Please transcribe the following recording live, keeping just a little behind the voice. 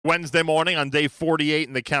Wednesday morning on day 48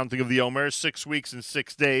 in the counting of the Omer, 6 weeks and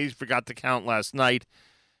 6 days. Forgot to count last night.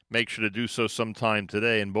 Make sure to do so sometime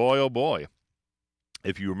today. And boy, oh boy,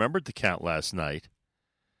 if you remembered to count last night,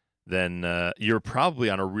 then you're probably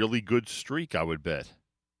on a really good streak, I would bet.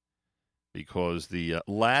 Because the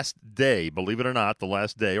last day, believe it or not, the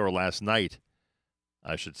last day or last night,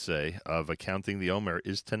 I should say, of counting the Omer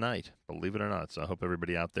is tonight, believe it or not. So I hope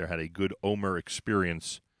everybody out there had a good Omer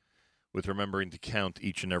experience with remembering to count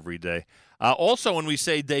each and every day. Also, when we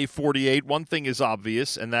say day 48, one thing is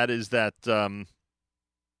obvious, and that is that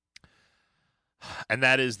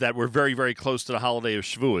we're very, very close to the holiday of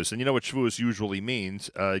Shavuos. And you know what Shavuos usually means?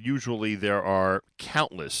 Usually there are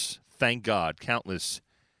countless, thank God, countless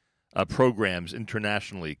programs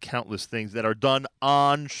internationally, countless things that are done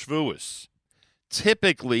on Shavuos.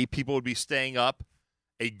 Typically, people would be staying up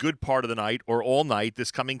a good part of the night or all night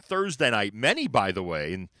this coming Thursday night. Many, by the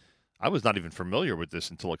way, and I was not even familiar with this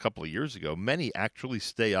until a couple of years ago. Many actually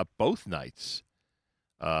stay up both nights,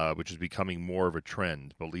 which is becoming more of a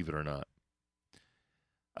trend, believe it or not.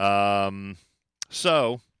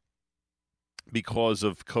 So, because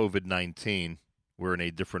of COVID-19, we're in a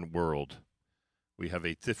different world. We have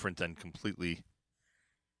a different and completely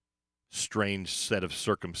strange set of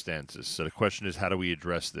circumstances. So the question is, how do we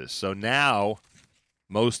address this? So now,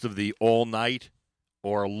 most of the all-night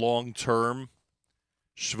or long-term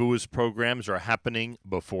Shavuos programs are happening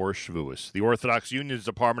before Shavuos. The Orthodox Union's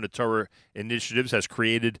Department of Torah Initiatives has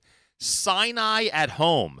created Sinai at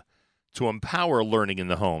Home to empower learning in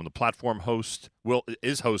the home. The platform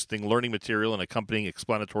is hosting learning material and accompanying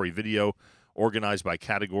explanatory video organized by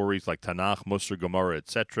categories like Tanakh, Musar, Gemara,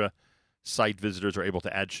 etc. Site visitors are able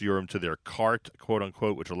to add shiurim to their cart,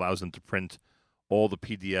 quote-unquote, which allows them to print all the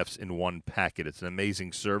PDFs in one packet. It's an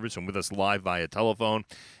amazing service. And with us live via telephone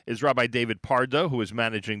is Rabbi David Pardo, who is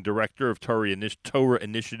Managing Director of Torah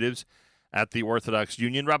Initiatives at the Orthodox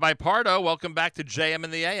Union. Rabbi Pardo, welcome back to JM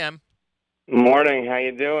and the AM. Morning. How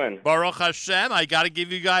you doing? Baruch Hashem. I got to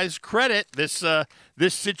give you guys credit. This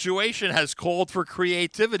situation has called for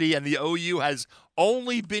creativity, and the OU has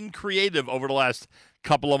only been creative over the last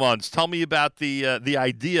couple of months. Tell me about the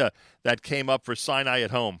idea that came up for Sinai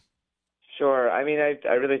at Home. Sure. I mean,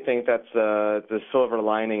 I really think that's the silver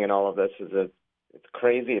lining in all of this is that it's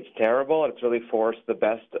crazy, it's terrible, it's really forced the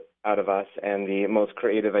best out of us and the most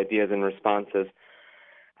creative ideas and responses.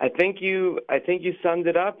 I think you summed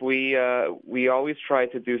it up. We always try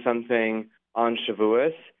to do something on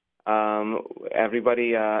Shavuos.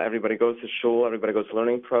 Everybody goes to shul, everybody goes to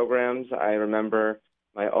learning programs. I remember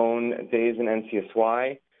my own days in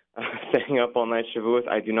NCSY, staying up all night Shavuos.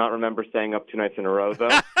 I do not remember staying up 2 nights in a row,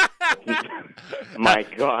 though. My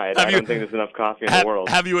God, I don't think there's enough coffee in the world.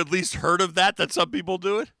 Have you at least heard of that some people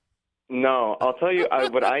do it? No. I'll tell you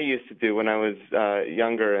what I used to do when I was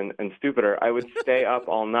younger and stupider. I would stay up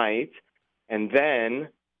all night, and then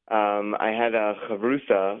I had a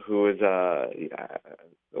chavrusa who was a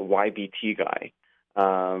YBT guy,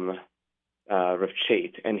 Rav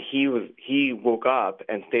Chait, and he woke up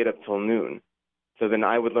and stayed up till noon. So then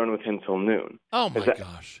I would learn with him till noon. Oh, my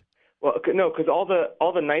gosh. Well, no, because all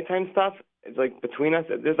the nighttime stuff is like between us.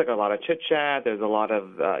 There's like a lot of chit chat. There's a lot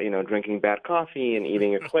of drinking bad coffee and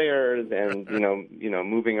eating eclairs and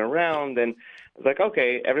moving around. And it's like,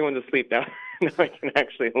 okay, everyone's asleep now. Now I can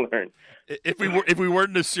actually learn. If we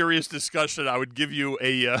weren't in a serious discussion, I would give you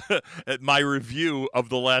my review of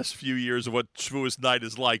the last few years of what Shavuos night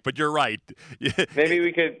is like. But you're right. Maybe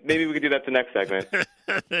we could do that the next segment.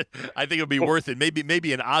 I think it would be worth it.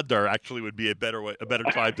 Maybe an Adar actually would be a better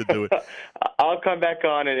time to do it. I'll come back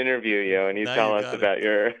on and interview you, and you tell us about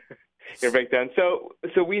your breakdown. So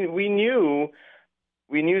we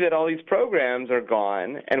knew that all these programs are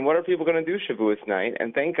gone, and what are people going to do Shavuos night?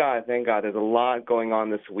 And thank God, there's a lot going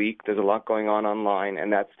on this week. There's a lot going on online,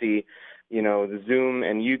 and that's the Zoom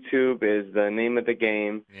and YouTube is the name of the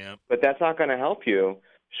game. Yeah. But that's not going to help you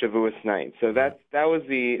Shavuos night. So that was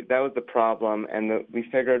the problem, and we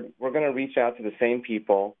figured we're going to reach out to the same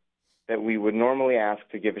people that we would normally ask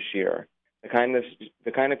to give a shiur, the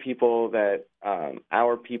kind of people that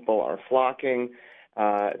our people are flocking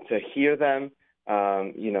to hear them.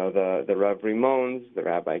 The Rav Rimons, the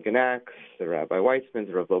Rabbi Ganaks, the Rabbi Weitzmans,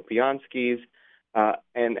 the Rav Lopianskis,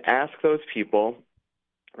 and ask those people,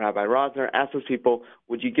 Rabbi Rosner, ask those people,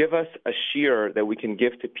 would you give us a shiur that we can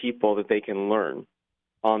give to people that they can learn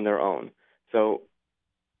on their own? So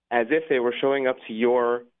as if they were showing up to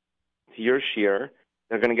your shiur,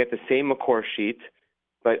 they're going to get the same makor sheet,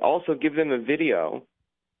 but also give them a video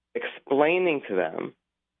explaining to them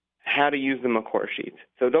how to use the makor sheet.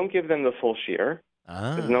 So don't give them the full shiur.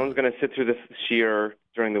 Because no one's going to sit through this shiur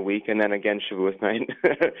during the week and then again Shavuos night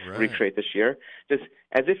recreate the shiur. Just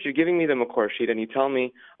as if you're giving me the makor sheet and you tell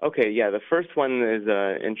me, okay, yeah, the first one is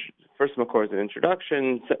first makor is an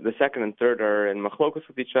introduction, the second and third are in machlokus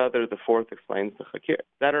with each other, the fourth explains the chakir,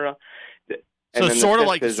 etc. So sort of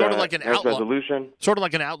like an outline, resolution. Sort of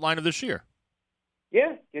like an outline of the shiur.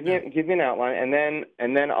 Yeah, give me an outline,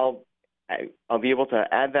 and then I'll be able to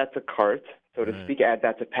add that to cart, so to speak, add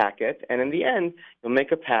that to packet, and in the end, you'll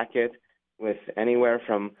make a packet with anywhere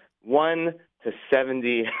from 1 to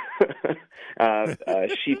 70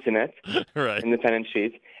 sheets in it, right. Independent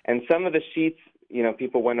sheets, and some of the sheets,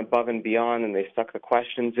 people went above and beyond, and they stuck the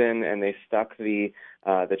questions in, and they stuck the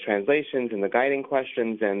translations and the guiding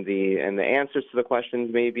questions and the answers to the questions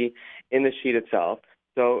maybe in the sheet itself.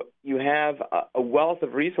 So you have a wealth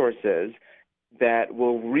of resources that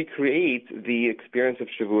will recreate the experience of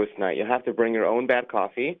Shavuos night. You'll have to bring your own bad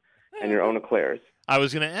coffee and your own eclairs. I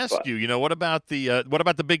was going to ask you. What about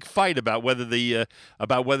the big fight about whether the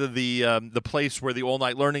place where the all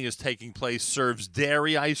night learning is taking place serves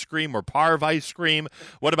dairy ice cream or parv ice cream?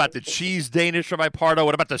 What about the cheese Danish, Rabbi Pardo?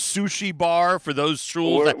 What about the sushi bar for those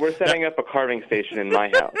shuls? We're setting up a carving station in my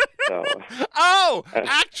house. So. Oh,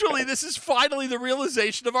 actually, this is finally the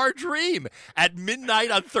realization of our dream. At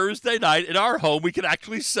midnight on Thursday night in our home, we can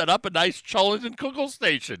actually set up a nice cholent and kugel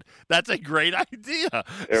station. That's a great idea.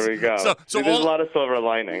 There we go. So there's a lot of silver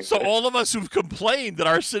lining. So all of us who've complained that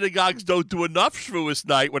our synagogues don't do enough Shavuos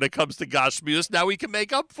night when it comes to Gashmius, now we can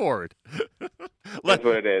make up for it. That's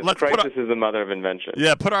what it is. Crisis is the mother of invention.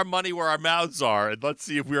 Yeah, put our money where our mouths are, and let's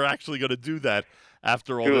see if we're actually going to do that.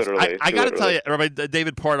 After all this, I got to tell you, Rabbi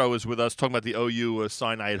David Pardo is with us talking about the OU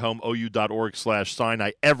Sinai at home,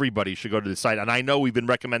 ou.org/Sinai. Everybody should go to the site. And I know we've been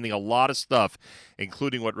recommending a lot of stuff,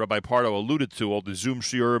 including what Rabbi Pardo alluded to, all the Zoom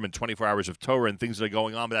shiurim and 24 hours of Torah and things that are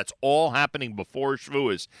going on. But that's all happening before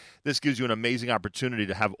Shavuos. This gives you an amazing opportunity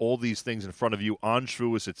to have all these things in front of you on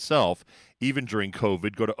Shavuos itself, even during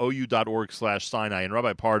COVID. Go to ou.org/Sinai. And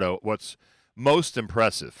Rabbi Pardo, what's most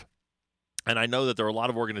impressive, and I know that there are a lot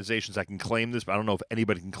of organizations that can claim this, but I don't know if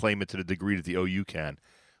anybody can claim it to the degree that the OU can.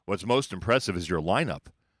 What's most impressive is your lineup.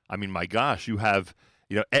 I mean, my gosh, you have,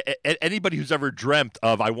 anybody who's ever dreamt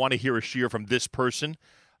of, I want to hear a shiur from this person,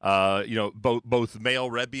 both male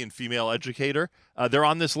Rebbe and female educator, they're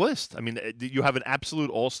on this list. I mean, you have an absolute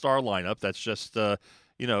all-star lineup that's just,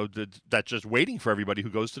 that's just waiting for everybody who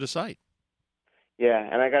goes to the site. Yeah,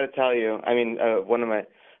 and I got to tell you, I mean, one of my...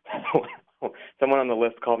 Someone on the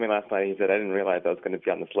list called me last night. He said, I didn't realize I was going to be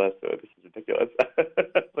on this list. So this is ridiculous.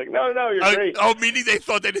 It's like, no, you're great. Oh, meaning they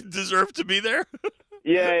thought they didn't deserve to be there?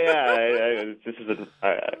 Yeah.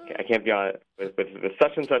 I can't be on it with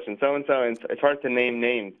such and such and so, and it's hard to name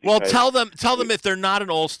names. Well, tell them if they're not an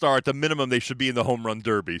all-star, at the minimum they should be in the home run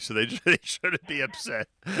derby. So they shouldn't be upset.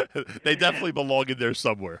 They definitely belong in there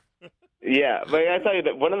somewhere. Yeah, but I tell you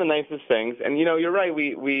that one of the nicest things, and you're right.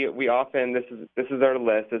 We often this is our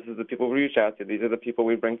list. This is the people we reach out to. These are the people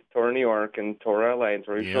we bring to Torah New York and Torah LA and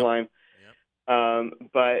Torah Yerushalayim.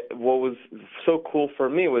 But what was so cool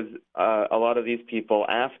for me was a lot of these people,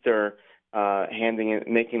 after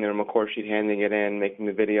making their makor sheet, handing it in, making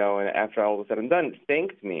the video, and after all was said and done,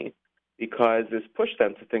 thanked me because this pushed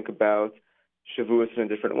them to think about Shavuos in a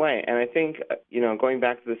different way. And I think, going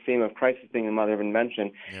back to the theme of crisis being the mother of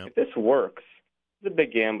invention, if this works, it's a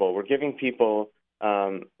big gamble. We're giving people,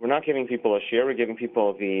 we're not giving people a shiur, we're giving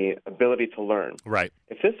people the ability to learn. Right.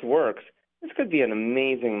 If this works, this could be an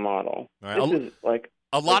amazing model. Right. This is like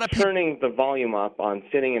a lot of turning the volume up on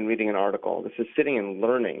sitting and reading an article. This is sitting and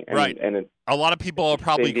learning. And, right. And a lot of people are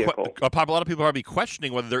probably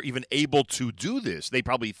questioning whether they're even able to do this. They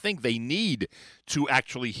probably think they need to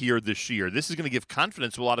actually hear the shiur. This is going to give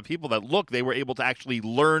confidence to a lot of people that, look, they were able to actually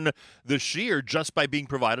learn the shiur just by being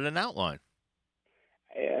provided an outline.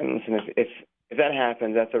 And listen, if that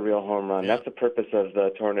happens, that's a real home run. Yeah. That's the purpose of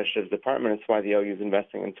the Torah Initiatives Department. It's why the OU is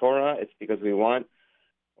investing in Torah. It's because we want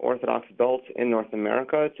Orthodox adults in North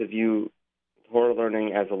America to view Torah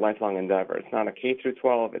learning as a lifelong endeavor. It's not a K through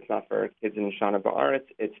 12. It's not for kids in Shana Ba'aretz.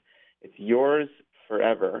 It's yours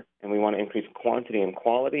forever, and we want to increase quantity and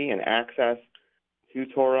quality and access to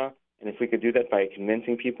Torah. And if we could do that by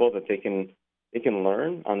convincing people that they can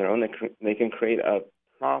learn on their own, they can create a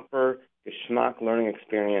proper geschmack learning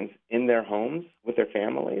experience in their homes with their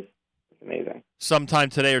families. Amazing.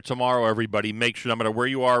 Sometime today or tomorrow, everybody, make sure, no matter where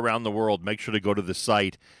you are around the world, make sure to go to the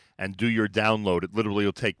site and do your download. It literally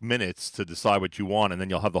will take minutes to decide what you want, and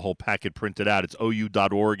then you'll have the whole packet printed out. It's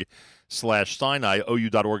ou.org/Sinai,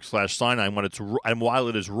 ou.org/Sinai. And while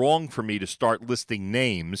it is wrong for me to start listing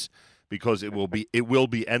names, because it will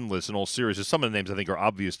be endless in all seriousness. Some of the names I think are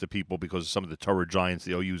obvious to people because of some of the Torah giants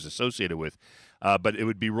the OU is associated with. But it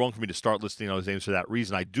would be wrong for me to start listing those names for that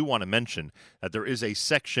reason. I do want to mention that there is a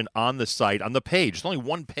section on the site, on the page. It's only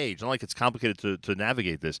one page. Not like it's complicated to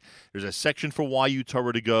navigate this. There's a section for YU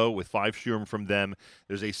Torah to Go with 5 shiurim from them.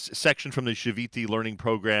 There's a section from the Shaviti Learning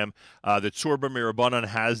Program. The Tzur B'Mirabanan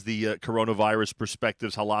has the coronavirus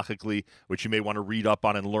perspectives halachically, which you may want to read up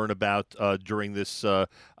on and learn about during this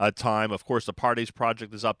time. Of course, the Pardes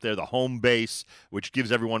Project is up there. The Home Base, which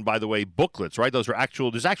gives everyone, by the way, booklets, right? There's actually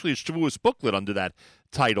a Shavuos booklet under that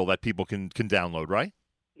title that people can download, right?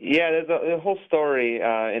 Yeah, there's a whole story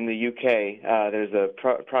in the UK. There's a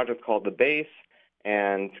project called The Base,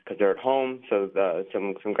 and because they're at home, so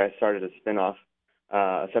some guys started a spin-off,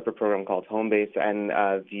 a separate program called Home Base, and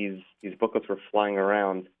these booklets were flying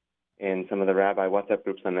around in some of the rabbi WhatsApp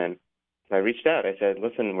groups I'm in. So I reached out. I said,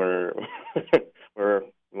 "Listen, we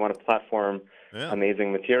want to platform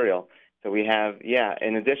amazing material." So we have,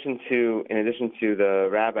 in addition to the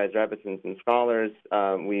rabbis, rabbis and scholars,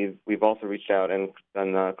 we've also reached out and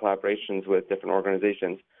done collaborations with different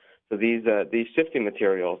organizations. So these shifting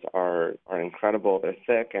materials are incredible. They're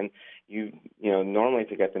thick, and you normally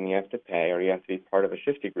to get them you have to pay or you have to be part of a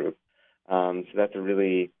shifty group. So that's a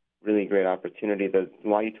really really great opportunity. The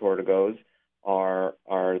YU Torah to Goes are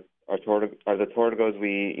the Torah to Goes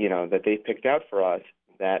that they picked out for us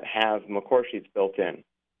that have Makor sheets built in.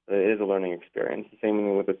 It is a learning experience. The same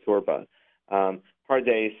thing with the Tzurba.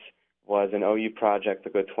 Pardes was an OU project a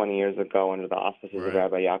good 20 years ago under the auspices of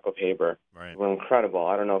Rabbi Yaakov Haber. Right. They were incredible.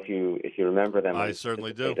 I don't know if you remember them. I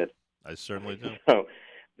certainly do. So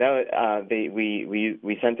that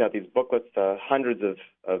we sent out these booklets to hundreds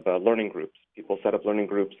of learning groups. People set up learning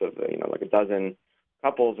groups of like a dozen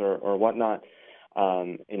couples or whatnot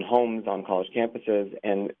in homes on college campuses,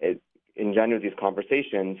 and it engendered these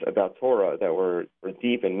conversations about Torah that were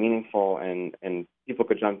deep and meaningful, and people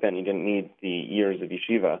could jump in. You didn't need the years of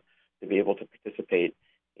yeshiva to be able to participate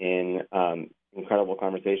in incredible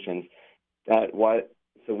conversations.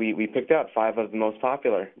 So we picked out 5 of the most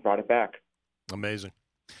popular, brought it back. Amazing.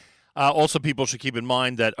 Also, people should keep in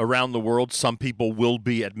mind that around the world, some people will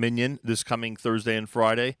be at Minyan this coming Thursday and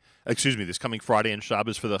Friday. This coming Friday and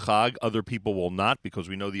Shabbos for the Chag. Other people will not, because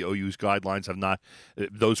we know the OU's guidelines have not,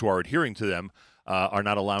 those who are adhering to them, are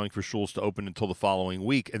not allowing for shuls to open until the following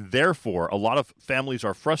week. And therefore, a lot of families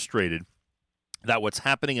are frustrated that what's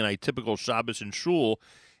happening in a typical Shabbos in shul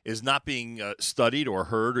is not being studied or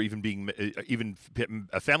heard, or even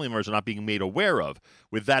family members are not being made aware of.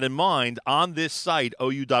 With that in mind, on this site,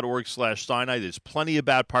 ou.org/Sinai, there's plenty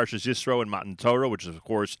about Parshas Yisro and Matan Torah, which is, of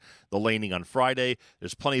course, the laning on Friday.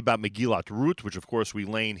 There's plenty about Megillat Ruth, which, of course, we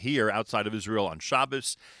lane here outside of Israel on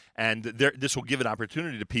Shabbos. And this will give an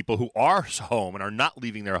opportunity to people who are home and are not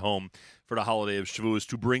leaving their home for the holiday of Shavuos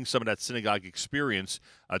to bring some of that synagogue experience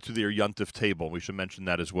to their Yontif table. We should mention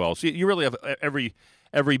that as well. So you really have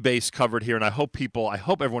every base covered here, and I hope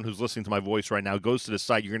everyone who's listening to my voice right now goes to the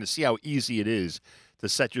site. You're going to see how easy it is to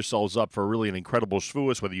set yourselves up for really an incredible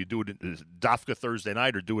Shavuos, whether you do it Dafka Thursday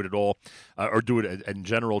night or do it at all, or do it in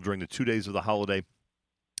general during the 2 days of the holiday.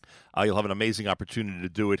 You'll have an amazing opportunity to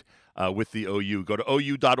do it with the OU. Go to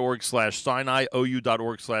ou.org/Sinai,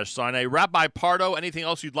 ou.org/Sinai. Rabbi Pardo, anything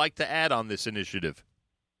else you'd like to add on this initiative?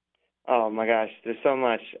 Oh, my gosh, there's so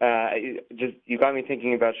much. You got me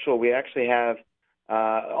thinking about shul. We actually have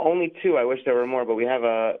only 2. I wish there were more, but we have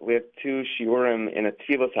 2 shiurim in a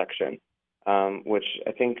tefillah section, which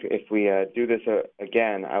I think if we do this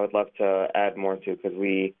again, I would love to add more to, because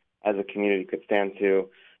we, as a community, could stand to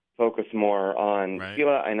focus more on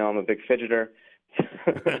tefillah. I know I'm a big fidgeter.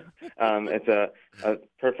 It's a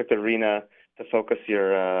perfect arena to focus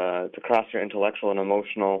to cross your intellectual and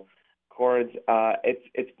emotional chords.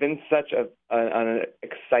 It's been such an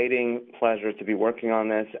exciting pleasure to be working on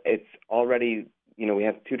this. It's already, we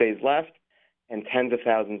have 2 days left, and tens of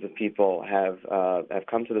thousands of people have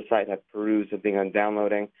come to the site, have perused, have begun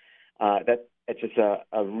downloading. It's just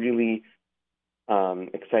a really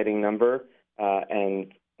exciting number,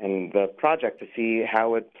 and the project, to see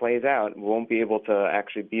how it plays out, won't be able to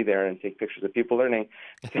actually be there and take pictures of people learning.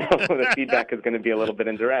 So the feedback is going to be a little bit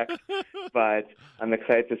indirect, but I'm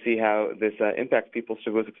excited to see how this impacts people's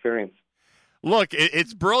Shavuos experience. Look,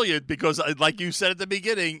 it's brilliant because, like you said at the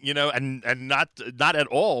beginning, and not at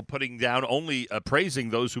all putting down, only praising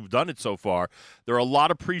those who've done it so far. There are a lot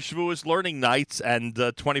of pre-Shavuos learning nights and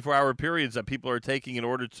 24-hour periods that people are taking in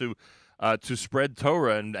order to spread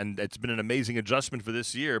Torah, and it's been an amazing adjustment for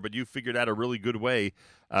this year, but you figured out a really good way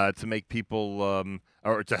to make people,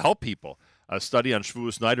 or to help people study on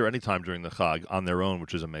Shavuos night or any time during the Chag on their own,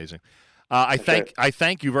 which is amazing. I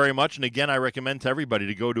thank you very much. And again, I recommend to everybody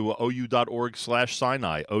to go to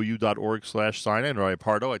ou.org/Sinai, ou.org/Sinai. And Rabbi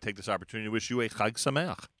Pardo, I take this opportunity to wish you a Chag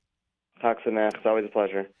Sameach. Chag Sameach. It's always a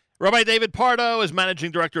pleasure. Rabbi David Pardo is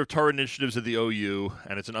Managing Director of Torah Initiatives at the OU,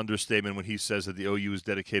 and it's an understatement when he says that the OU is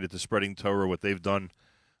dedicated to spreading Torah. What they've done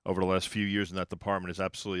over the last few years in that department is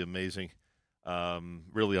absolutely amazing.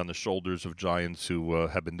 Really on the shoulders of giants who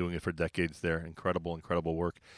have been doing it for decades there. Incredible, incredible work.